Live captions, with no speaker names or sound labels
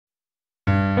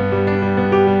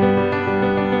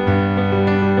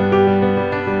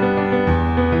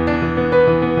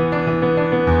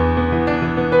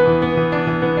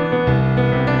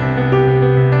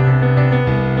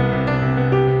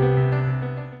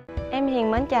Em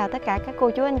Hiền mến chào tất cả các cô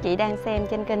chú anh chị đang xem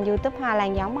trên kênh YouTube Hoa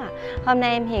Lan Giống ạ. Hôm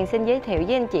nay em Hiền xin giới thiệu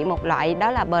với anh chị một loại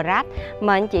đó là bờ rát.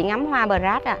 Mời anh chị ngắm hoa bờ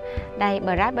rát ạ. Đây,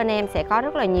 bờ rát bên em sẽ có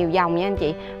rất là nhiều dòng nha anh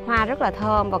chị. Hoa rất là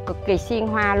thơm và cực kỳ xiên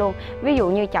hoa luôn. Ví dụ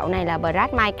như chậu này là bờ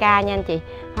rát mai ca nha anh chị.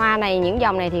 Hoa này, những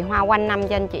dòng này thì hoa quanh năm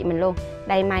cho anh chị mình luôn.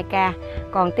 Đây mai ca.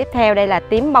 Còn tiếp theo đây là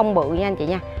tím bông bự nha anh chị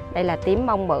nha. Đây là tím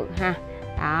bông bự ha.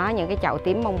 Đó, những cái chậu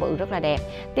tím bông bự rất là đẹp.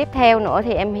 Tiếp theo nữa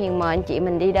thì em Hiền mời anh chị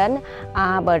mình đi đến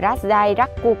bờ rát dây rắc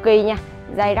cookie nha.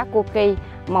 Dây rắc cookie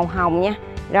màu hồng nha.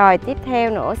 Rồi tiếp theo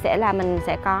nữa sẽ là mình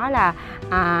sẽ có là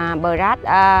bờ rát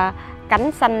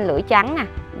cánh xanh lưỡi trắng nè,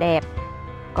 đẹp.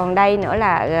 Còn đây nữa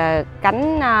là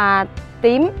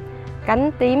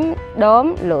cánh tím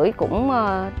đốm, lưỡi cũng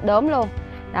đốm luôn.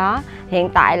 Đó, hiện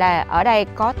tại là ở đây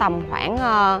có tầm khoảng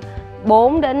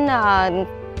 4 đến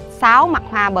 6 mặt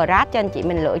hoa bờ rát cho anh chị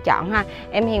mình lựa chọn ha.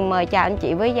 Em Hiền mời chào anh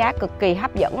chị với giá cực kỳ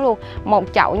hấp dẫn luôn. Một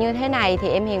chậu như thế này thì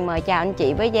em Hiền mời chào anh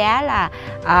chị với giá là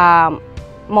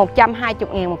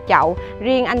 120.000 một chậu.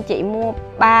 Riêng anh chị mua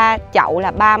 3 chậu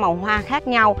là 3 màu hoa khác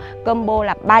nhau, combo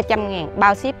là 300.000,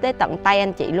 bao ship tới tận tay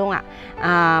anh chị luôn ạ.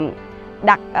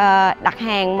 Đặt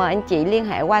hàng mời anh chị liên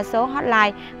hệ qua số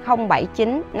hotline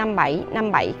 079 57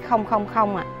 57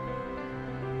 000 ạ.